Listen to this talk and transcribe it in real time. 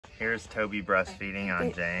Here's Toby breastfeeding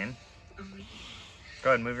on Jane.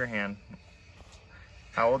 Go ahead, move your hand.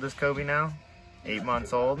 How old is Kobe now? 8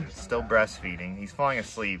 months old, still breastfeeding. He's falling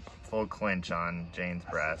asleep, full clinch on Jane's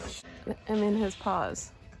breast. And in his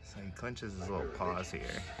paws. So he clenches his little paws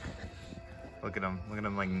here. Look at him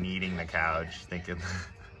like kneading the couch, thinking,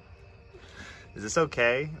 is this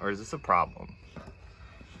okay or is this a problem?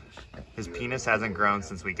 His penis hasn't grown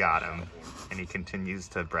since we got him, and he continues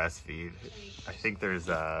to breastfeed. I think there's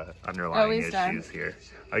underlying issues here.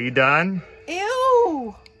 Are you done?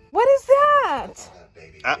 Ew! What is that?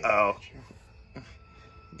 Uh-oh.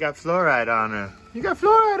 You got fluoride on her. You got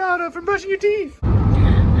fluoride on her from brushing your teeth.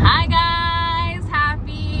 Hi guys,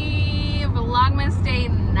 happy Vlogmas day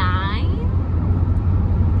 9?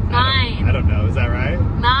 9. I don't know, is that right?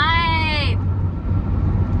 9.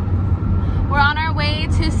 We're on our way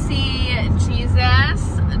to see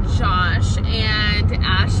Jesus, Josh, and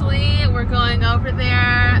Ashley. We're going over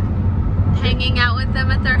there, hanging out with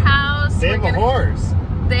them at their house. They have a horse.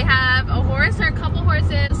 They have a horse or a couple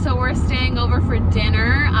horses, so we're staying over for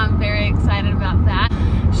dinner. I'm very excited about that.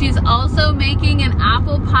 She's also making an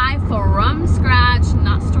apple pie from scratch,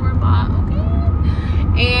 not store-bought,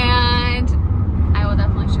 okay? And I will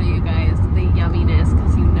definitely show you guys the yumminess,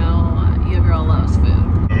 because you know your girl loves food.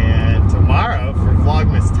 And tomorrow for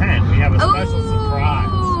Vlogmas 10, we have a special surprise.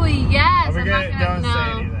 Oh, yes. Don't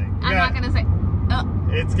say anything. I'm not gonna say. Oh.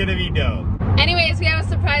 It's gonna be dope. Anyways, we have a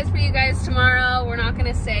surprise for you guys tomorrow. We're not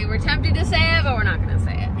gonna say. We're tempted to say it, but we're not gonna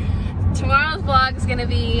say it. Tomorrow's vlog is gonna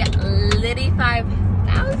be Liddy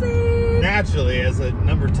 5000. Naturally, as a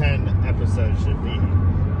number 10 episode should be.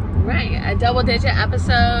 Right, a double-digit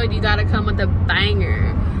episode. You gotta come with a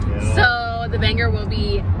banger. Yeah. So the banger will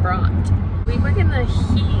be brought. We work in the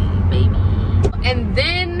heat, baby. And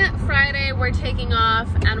then Friday we're taking off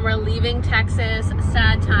and we're leaving Texas.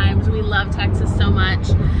 Sad times. We love Texas so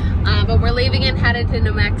much. But we're leaving and headed to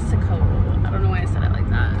New Mexico. I don't know why I said it like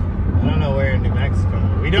that. I don't know where in New Mexico.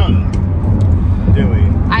 We don't know. Do we?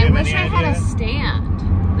 I wish I had a stand.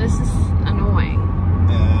 This is annoying.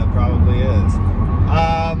 Yeah, it probably is.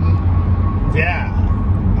 Yeah.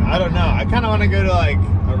 I don't know. I kind of want to go to like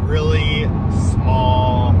a really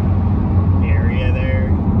small area there.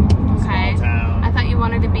 Okay. Small town. I thought you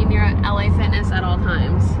wanted to be near LA Fitness at all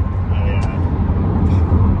times. Oh yeah.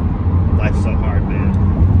 Life's so hard, man.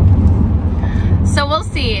 So we'll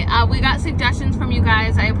see. We got suggestions from you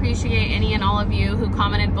guys. I appreciate any and all of you who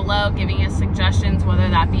commented below giving us suggestions, whether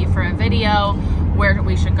that be for a video, where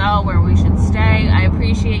we should go, where we should stay. I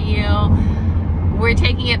appreciate you. We're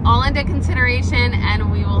taking it all into consideration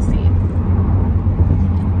and we will see.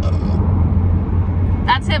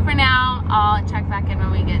 That's it for now. I'll check back in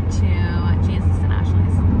when we get to Jesus and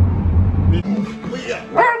Ashley's.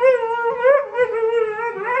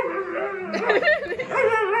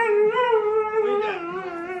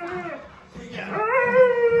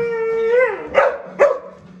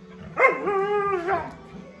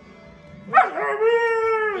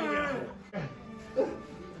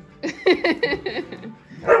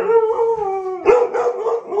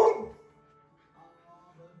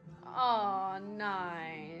 Oh,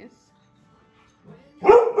 nice.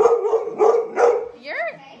 You're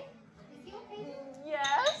okay? Is he okay?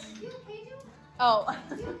 Yes. Is he okay, Joe? Oh.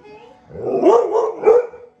 Is he okay?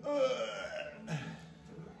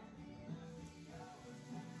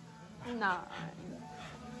 Nice.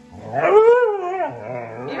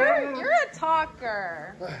 You're a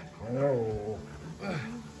talker.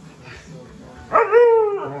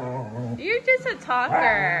 You're just a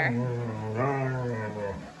talker.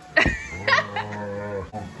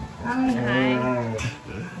 Hi.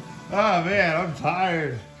 Oh man, I'm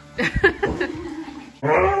tired.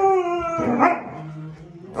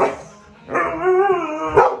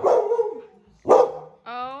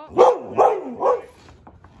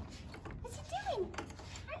 What's he doing?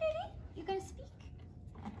 Hi, Daddy. You gonna speak?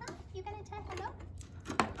 Huh? You gonna tell hello?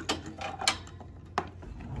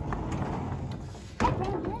 Hi,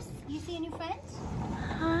 Browners. You see a new friend?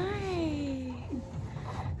 Hi.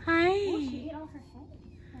 Hi. Oh, she ate all her hay.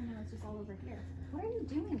 Oh no, it's just all over here. What are you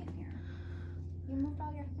doing in here? You moved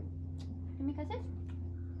all your... Give me kisses?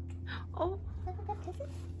 Oh, Look at that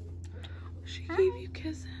kisses. she Hi. gave you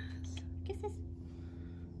kisses. Kisses.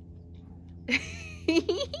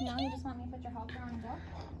 Now you just want me to put your halter on and go?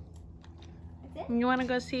 That's it? You want to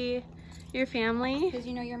go see your family? Because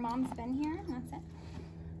you know your mom's been here and that's it?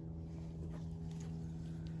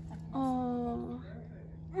 Oh.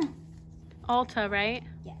 Alta, right?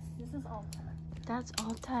 Yes, this is Alta. That's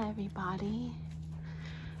Alta, everybody.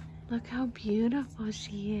 Look how beautiful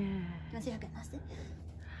she is. You want to see her get nasty?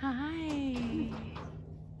 Hi.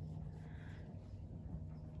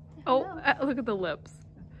 Oh, look at the lips.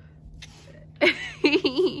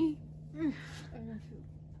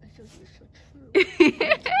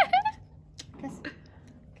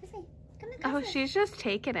 Oh, she's just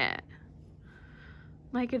taking it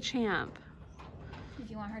like a champ. If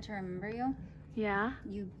you want her to remember you, Yeah.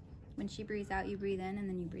 When she breathes out, you breathe in, and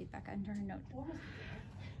then you breathe back out into her nose.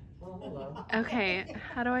 Okay,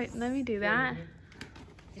 how do I, let me do that.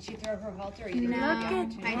 Did she throw her halter? Or No, you didn't I have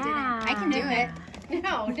the didn't. I can do it.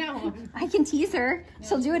 opportunity? No. I can tease her.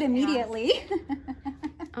 She'll do it immediately.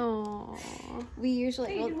 Oh. We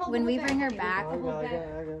usually, you can hold when the we whole bring her back. back,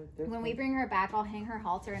 when we bring her back, I'll hang her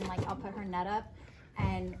halter and like I'll put her net up,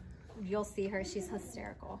 and you'll see her. She's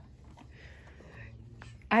hysterical.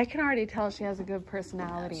 I can already tell she has a good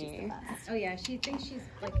personality. Oh yeah, she thinks she's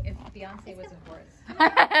like if Beyonce was a horse.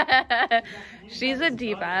 She's a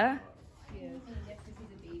diva. She is.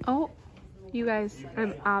 Oh, you guys,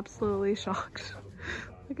 I'm absolutely shocked.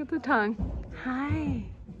 Look at the tongue. Hi.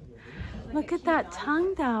 Look at that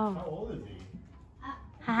tongue though. old is he?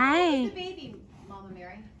 Hi. The baby, Mama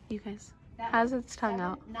Mary. You guys, how's its tongue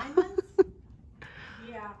out? 9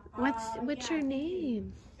 months? What's your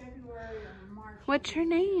name? What's your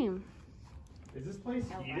name? Is this place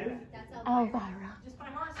heated? Elvira.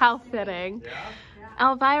 How fitting. Yeah?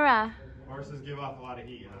 Elvira. Horses give off a lot of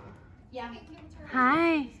heat, huh? Yeah.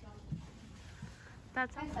 Hi.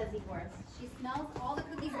 That's Hi, Fuzzy Horse. She smells all the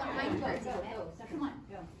cookies behind her. Come on.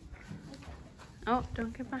 Oh,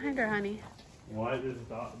 don't get behind her, honey. Why this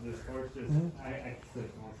horse just, I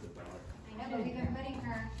wants the dog. I know, but we've been putting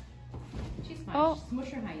her. She's fine. Oh. Smush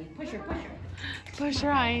her, honey. Push her. Push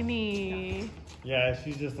her, honey. Yeah,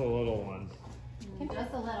 she's just a little one.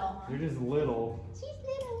 Just a little. You're just little. She's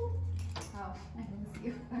little. Oh, I didn't see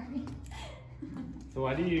you. Sorry. So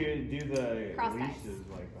why do you do the Cross ties. leashes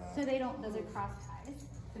like that? So they don't, those are cross ties.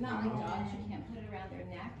 They're not like dogs. You can't put it around their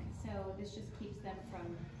neck. So this just keeps them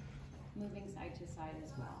from moving side to side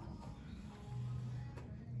as well.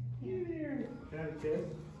 Here, here. Can I have a kiss?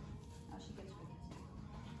 Oh, she gets her.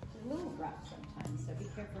 She's a little rough sometimes, so be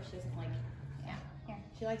careful she doesn't like. Yeah. Here.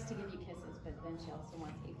 She likes to give you kisses, but then she also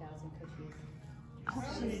wants 8,000 cookies.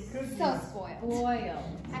 She's so spoiled.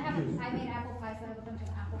 Spoiled. I made apple pie, so I have a bunch of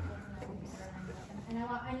apple crisps and I can put it on them. And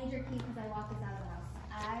I need your key because I locked us out of the house.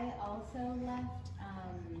 I also left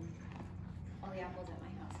all the apples at my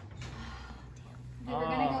house. We were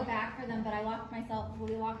gonna go back for them, but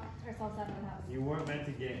we locked ourselves out of the house. You weren't meant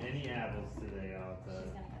to get any apples today, She's Alta. gonna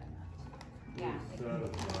get them. Yeah. So,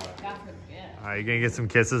 God forbid. Are you gonna get some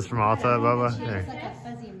kisses from Alta, Bubba? She's Here. like a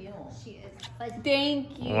fuzzy mule. She is fuzzy.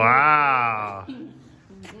 Thank you. Wow.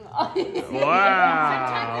 Wow.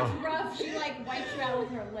 Sometimes it's rough. She like wipes you out with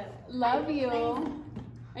her lip. Love you.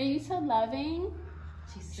 Are you so loving?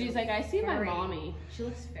 She's like, I see my furry. mommy. She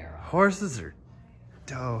looks feral. Horses are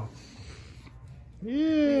dope. We were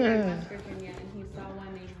Yeah. in West Virginia and he saw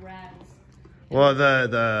one named Reds. Well,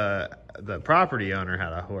 the property owner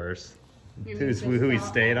had a horse. And Who just he fell-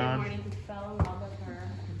 stayed every on? morning he fell in love with her.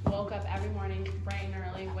 Woke up every morning bright and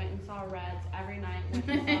early, went and saw Reds. Every night went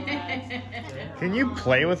and saw Reds. Can you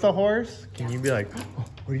play with a horse? Can you be like, oh,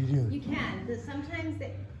 what are you doing? You can. Sometimes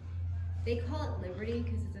they call it liberty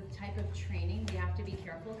because it's a type of training. You have to be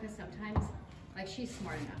careful because sometimes, like she's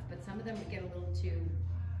smart enough, but some of them get a little too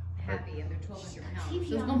happy and they're 1,200 pounds.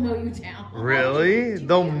 So they'll mow you down. Really?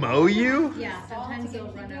 They'll mow you? Yeah, sometimes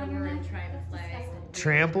they'll run over and try and play.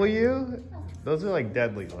 Trample you? Those are like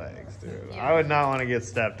deadly legs, dude. I would not want to get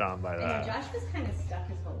stepped on by I know, that. Josh was kind of stuck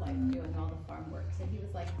his whole life doing all the farm work, so he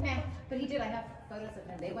was like, nah. But he did. I have photos of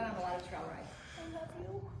him. They went on a lot of trail rides.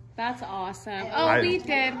 That's awesome. Oh, we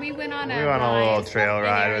did. We went on a We went on a little ride trail in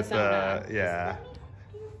ride with Arizona. yeah.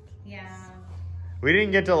 Yeah. We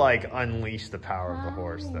didn't get to like unleash the power of the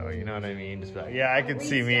horse though, you know what I mean? Just be like, yeah, I could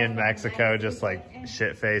see me in Mexico just like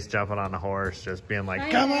shit faced jumping on a horse, just being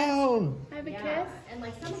like, come on! Have a Yeah. kiss? And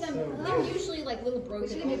like some of them, they're usually like little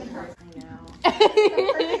broken open hearts. I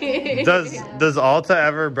know. Does Alta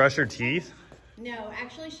ever brush her teeth? No,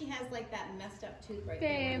 actually she has like that messed up tooth right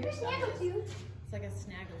Babe. there. It's like a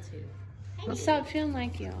snaggle tooth. Stop feeling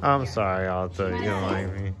like you. I'm sorry, Alta, you don't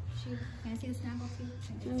like me. Can I see the snaggle too?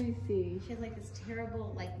 Let me see. She has like this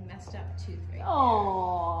terrible, like messed up tooth right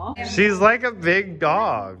Aww. there. She's like a big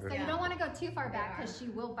dog. So you don't want to go too far back because she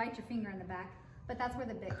will bite your finger in the back. But that's where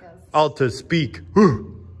the bit goes. Alta, speak.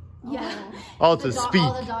 Yeah. Alta, speak.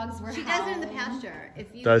 All the dogs were She does it in the pasture.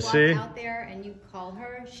 If you Does walk she? out there and you call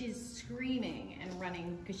her, she's screaming and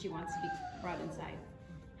running because she wants to be brought inside.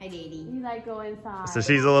 Hi, Daddy. You like go inside. So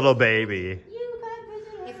she's a little baby.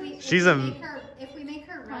 If we make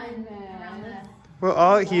her run around the We're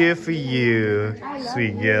all here for you,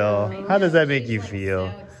 sweet girl. How does that make you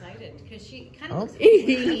feel? So excited. because she kind of looks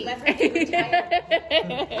left her super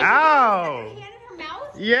tired. Ow! Hand in her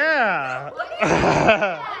mouth? Yeah.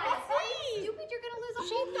 Stupid, you're gonna lose a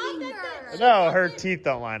whole finger. No, her teeth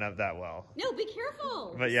don't line up that well. No, be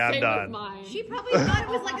careful. But yeah, I'm Same done. with mine. She probably thought it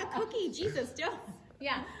was like a cookie. Jesus, don't.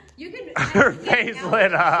 Yeah, you can. Her face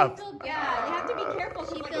lit up. Yeah, you have to be careful.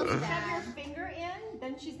 She She feels feels bad. shove your finger in,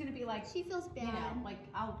 then she's gonna be like, She feels bad. you know, like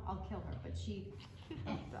I'll kill her, but she.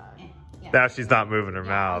 Yeah. Now she's not moving her I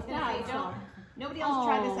mouth. was gonna say, don't. Nobody else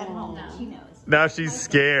tried this at home. She knows. Now she's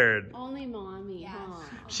scared. Only mommy, huh?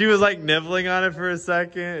 She was like nibbling on it for a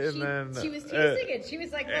second, and then She was teasing it. She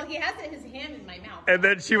was like, well, he has his hand in my mouth. and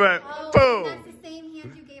then she went Oh, boom. that's the same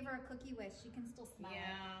hand you gave her a cookie with. She can still smell it.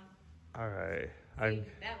 Yeah. All right,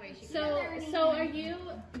 That way she So are you?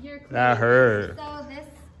 You're that hurt. So this,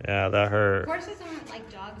 Yeah, that hurt. Horses aren't like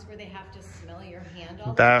dogs where they have to smell your hand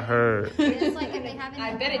all the That time. hurt. it's like if they haven't.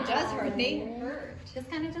 I bet it does hurt. They hurt. Just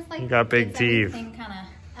kind of just like. You got big gets teeth. everything kind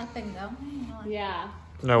of up and go. Yeah.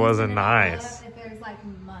 That wasn't nice. If there's like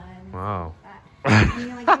mud. Wow. And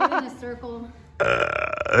you like do it in a circle.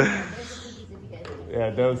 Yeah,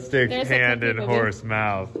 don't stick There's a hand in cookie, baby. horse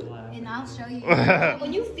mouth. And I'll show you.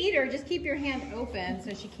 When you feed her, just keep your hand open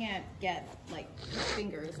so she can't get like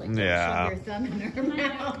fingers. Like Yeah. shove your thumb in her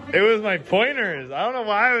mouth. It was my pointers. I don't know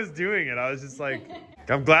why I was doing it. I was just like,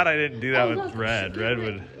 I'm glad I didn't do that with look, Red. Red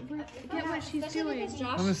would. Get what she's doing.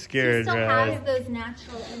 I'm scared, She still Red. has those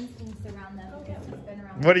natural instincts around them because she's been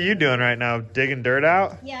around. What are you doing right now? Digging dirt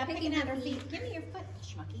out? Yeah, picking at her feet. Give me your foot,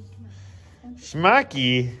 Schmucky. Come on.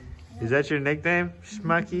 Schmucky. Is that your nickname?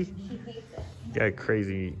 Schmucky? She hates it. You got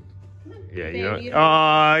crazy. Yeah, you Baby, don't. you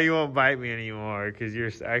Oh, you won't bite me anymore because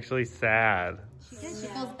you're actually sad. She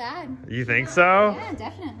feels bad. You think so? Yeah,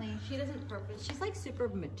 definitely. She doesn't purpose. She's like super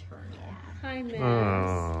maternal. Hi, Miss.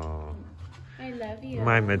 Oh, I love you.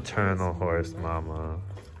 my maternal horse mama.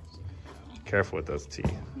 Careful with those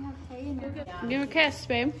teeth. You have hay in your Give her a kiss,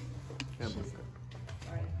 babe.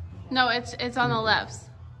 No, it's on the left.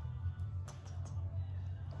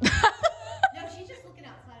 No, she's just looking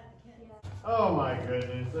outside of the kids. Oh my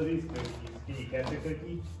goodness. So these cookies. Can you catch a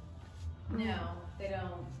cookie? No, they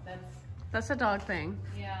don't. That's a dog thing.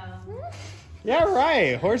 Yeah. Yeah,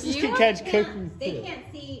 right. Horses You can catch cookies. They too. can't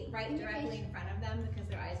see right directly in front of them because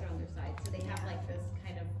their eyes are on their side. So they have like this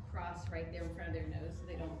kind of cross right there in front of their nose, so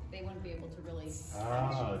they wouldn't be able to really.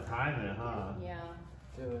 Oh, time it, huh? Yeah.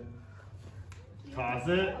 Do it. Toss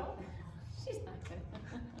it. She's not gonna.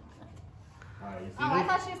 Alright, you see Oh, I this?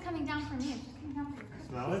 thought she was coming down for me. She's coming down for you.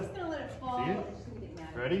 Smell it? She's gonna let it fall. See it? She's gonna get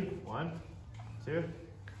mad. Ready? 1, 2.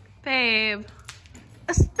 Babe.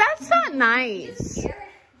 That's not nice. She's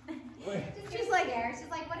like, She's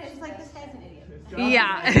like, what is? She's like, this guy's an idiot.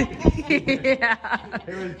 Yeah. Yeah.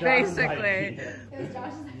 It was Josh's Basically. idea. it was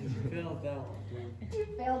Josh's. You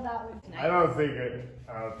failed that one. I don't think she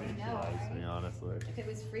know, likes right? me, honestly. If it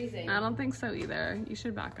was freezing. I don't think so either. You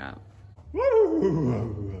should back up.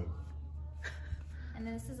 Woo! And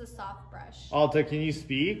then this is a soft brush. Alta, can you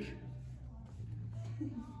speak?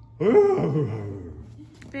 Ooh.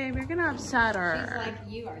 Babe, you're gonna upset She's her. like,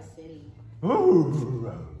 you are city.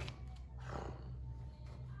 Ooh.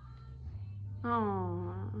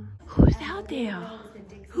 Oh. Who's out there?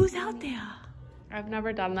 Who's out there? I've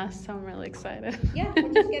never done this, so I'm really excited. Yeah,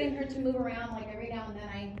 we're just getting her to move around. Like every now and then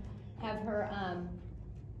I have her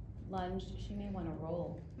lunge. She may want to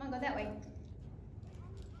roll. Come on, go that way.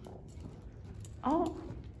 Oh.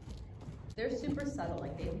 They're super subtle.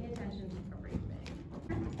 Like they pay attention to everything.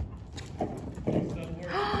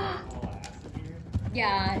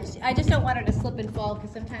 Yeah, I just don't want her to slip and fall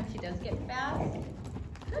because sometimes she does get fast.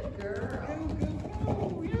 Good girl.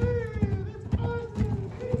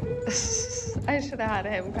 I should have had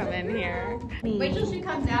him come in here. Wait till she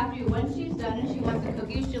comes after you. Once she's done and she wants a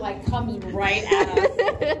cookie, she like comes right at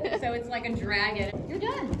us. So it's like a dragon. You're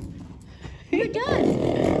done. You're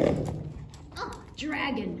done. Oh,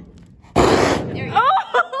 dragon. There you go.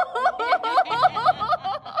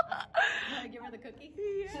 Give her the cookie.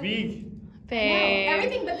 Speak. Babe. No,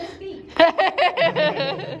 everything but the speak.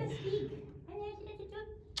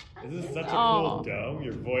 This is such a Oh. cool dome.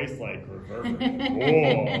 Your voice like reverberates.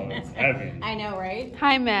 Whoa, it's heavy. I know, right?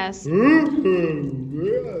 Hi, miss.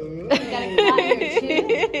 You gotta come out here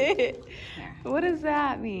too. Here. What does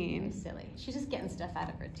that mean? Silly. She's just getting stuff out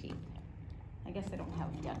of her teeth. I guess they don't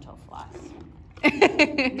have dental floss.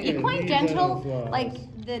 Equine dental, like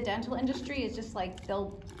the dental industry is just like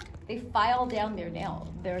they file down their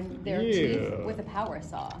teeth with a power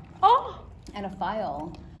saw Oh. and a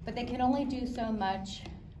file, but they can only do so much.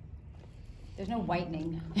 There's no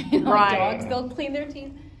whitening. Like Right. dogs, they'll clean their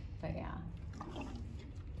teeth, but yeah.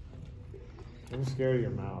 I'm scared of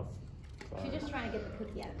your mouth. far. She's just trying to get the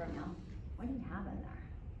cookie out of her mouth. What do you have in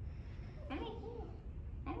there?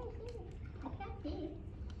 I can't see.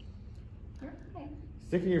 You're okay.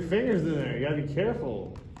 Sticking your fingers in there. You gotta be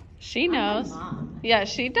careful. She knows. Mom. Yeah,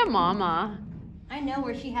 she da mama. I know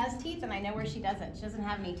where she has teeth and I know where she doesn't. She doesn't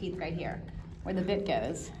have any teeth right here, where the bit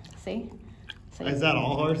goes. See? Is that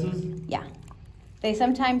all horses? Yeah. They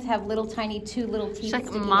sometimes have little tiny two little teeth She's like,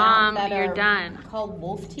 sticking Mom, out that you're are done. called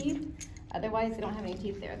wolf teeth. Otherwise, they don't have any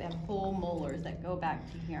teeth there. They have whole molars that go back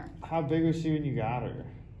to here. How big was she when you got her?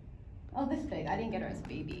 Oh, this big. I didn't get her as a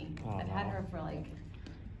baby. Oh, I've had no. her for like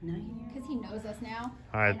 9 years. Because he knows us now.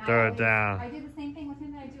 All right, And throw I it down. I do the same thing with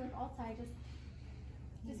him that I do with Alta. I just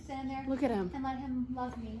stand there Look at him. and let him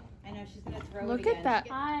love me. I know she's gonna throw Look it again. at that.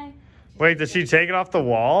 Hi. Wait, did she take it off the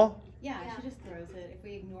wall? Yeah, Yeah. she just throws it. If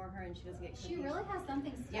we ignore her and she doesn't get cookies. She really has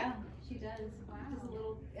something stuck. Yeah, she does. Wow. Just a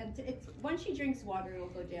little. It's once she drinks water, it'll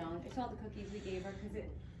go down. It's all the cookies we gave her because it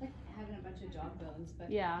like having a bunch of jog bones. But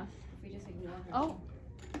Yeah. if we just ignore her. Oh.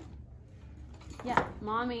 Yeah,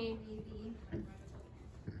 mommy. Baby.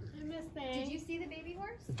 I miss Did you see the baby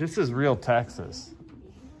horse? This is real Texas.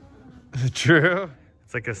 True.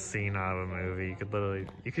 It's like a scene out of a movie.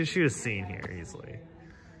 You could shoot a scene here easily.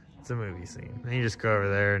 It's a movie scene. Then you just go over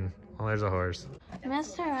there and, oh, there's a horse.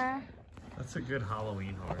 Missed her. That's a good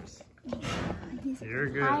Halloween horse. You're a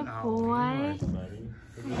good Hi, Halloween boy. horse, buddy.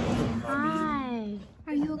 Hi.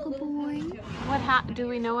 Are you a good boy? Do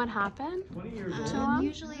we know what happened? 20 years old. To him?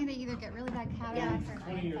 Usually they either get really bad cataracts or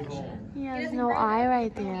 20 years old. Yeah, there's no eye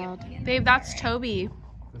right there. Babe, that's Toby.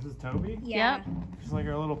 This is Toby? Yep. She's like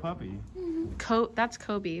our little puppy. That's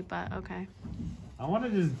Kobe, but okay. I want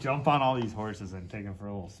to just jump on all these horses and take them for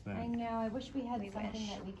a little I spin. know. I wish we had something wish.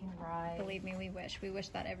 that we can ride. Believe me, we wish. We wish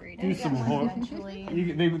that every Do day. some horse. Eventually.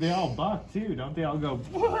 They all buck too, don't they? All go.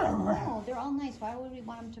 No, they're all nice. Why would we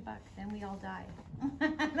want them to buck? Then we all die.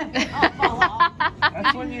 Then we all fall off.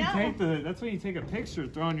 That's when you take That's when you take a picture,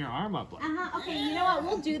 throwing your arm up like. Okay, you know what?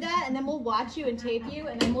 We'll do that, and then we'll watch you and tape you,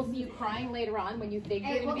 and then we'll see you crying later on when you think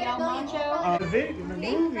you're gonna be all macho. The They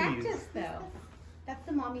movies. practice though. That's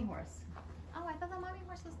the mommy horse. Oh, I thought the mommy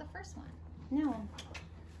horse was the first one. No.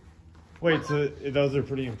 Wait, so those are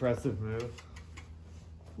pretty impressive moves.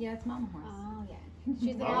 Yeah, it's mama horse. Oh, yeah.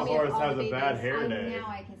 She's the Mama mommy horse of all has the a bad babies. hair day. Now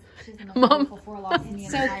I can. She's the most Mom. beautiful forelock in the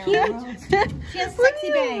So entire cute. world. She has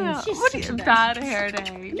sexy bangs. She's What sexy a bangs. bad hair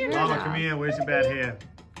day. Mama, come here. Where's your bad hair?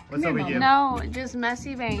 What's up with you? No, just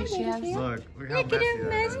messy bangs. She has. Look how messy that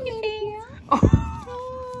is.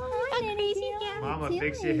 Mama,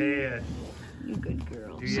 fix your hair. You good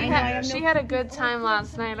girl. Do She your hair. had a good time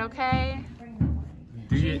last night, okay?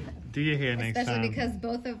 Do your hair next Especially time.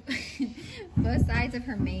 because both sides of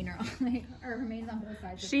her mane are like, or her mane's on both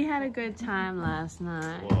sides. She had a good time last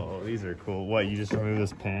night. Whoa, these are cool. What, you just remove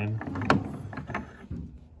this pin?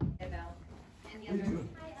 And the other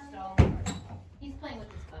stall. He's playing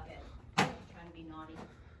with his bucket. Trying to be naughty.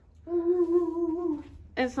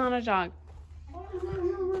 It's not a dog.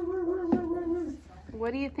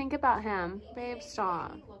 What do you think about him? Babe,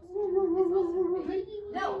 stop.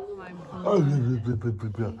 No.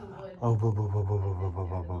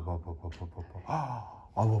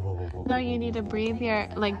 No, you need to breathe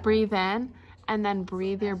in and then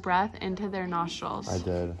breathe your breath into their nostrils. I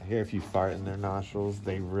did. I hear if you fart in their nostrils,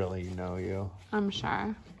 they really know you. I'm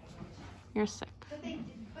sure. You're sick.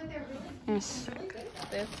 You're sick.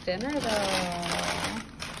 This dinner though.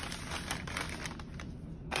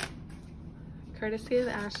 Courtesy of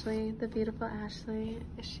Ashley, the beautiful Ashley.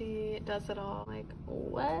 She does it all. Like,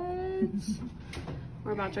 what?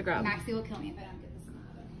 We're about to grub. Maxie will kill me if I don't get this.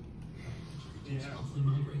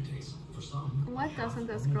 What doesn't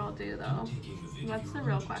this girl do though? That's the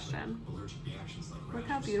real question. Look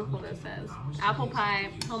how beautiful this is. Apple pie,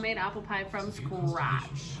 homemade apple pie from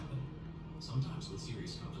scratch. Sometimes with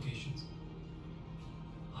serious complications.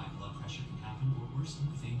 High blood pressure can happen or worse than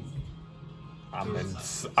with anything.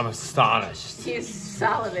 I'm astonished. He's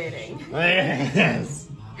salivating. Yes.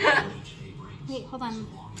 Wait, hold on.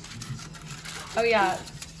 Oh yeah,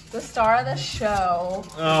 the star of the show.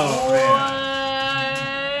 Oh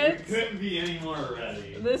man. What? Couldn't be any more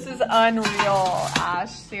ready. This is unreal,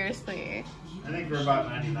 Ash. Seriously. I think we're about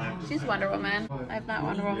 99%. She's Wonder Woman. I've met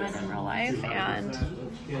Wonder Woman in real life, and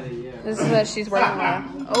this is what she's working with.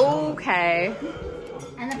 Okay.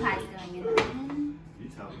 And the pie's going in the oven. You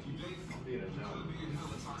tell me. I'll be in a zone.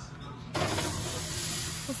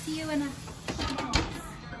 We'll see you in a.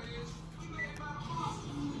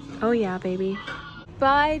 Oh yeah, baby.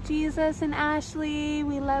 Bye, Jesus and Ashley.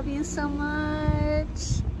 We love you so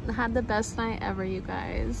much. Had the best night ever, you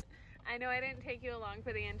guys. I know I didn't take you along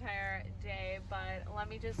for the entire day, but let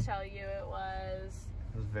me just tell you, it was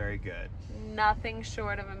It was very good. Nothing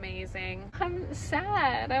short of amazing. I'm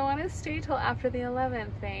sad. I want to stay till after the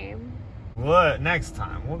 11th, babe. What? Next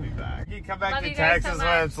time we'll be back. You come back Love to you guys Texas so when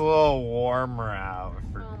much. it's a little warmer out.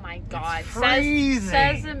 Oh my God. Freezing.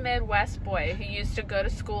 Says the Midwest boy who used to go to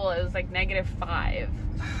school. It was like -5.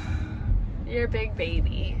 You're a big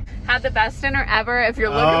baby. Had the best dinner ever. If you're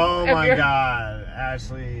looking. Oh my God.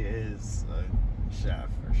 Ashley is a chef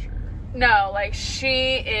for sure. No, like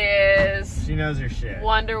she is. She knows her shit.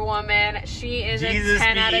 Wonder Woman. She is Jesus a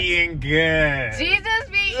 10 out of be eating good. Jesus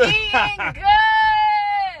be eating good.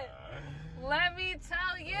 Let me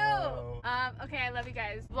tell you. Whoa. Okay, I love you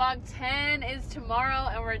guys. Vlog 10 is tomorrow,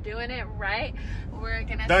 and we're doing it right. We're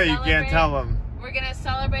gonna. No, you celebrate. can't tell them. We're gonna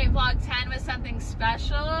celebrate Vlog 10 with something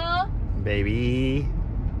special. Baby.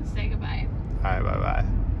 Say goodbye. All right, bye-bye.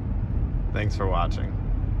 Thanks for watching.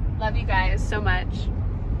 Love you guys so much.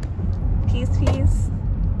 Peace, peace.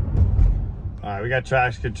 All right, we got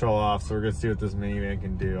traction control off, so we're gonna see what this minivan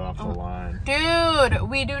can do off the line. Dude,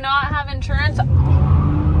 we do not have insurance. Oh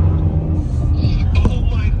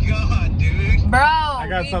my God, dude. Bro, I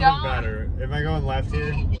got we something don't. better. Am I going left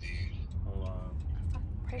here? Hold on.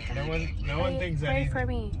 Pray for No me. one thinks Pray anything. for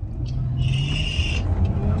me.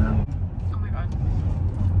 Oh my God.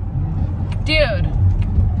 Dude.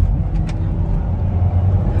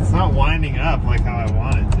 It's not winding up like how I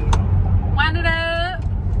want it to. Wind it up.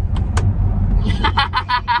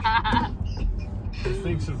 This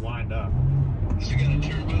thing should wind up. You got a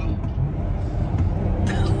turbo?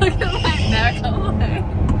 Look at my neck. Oh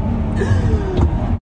my.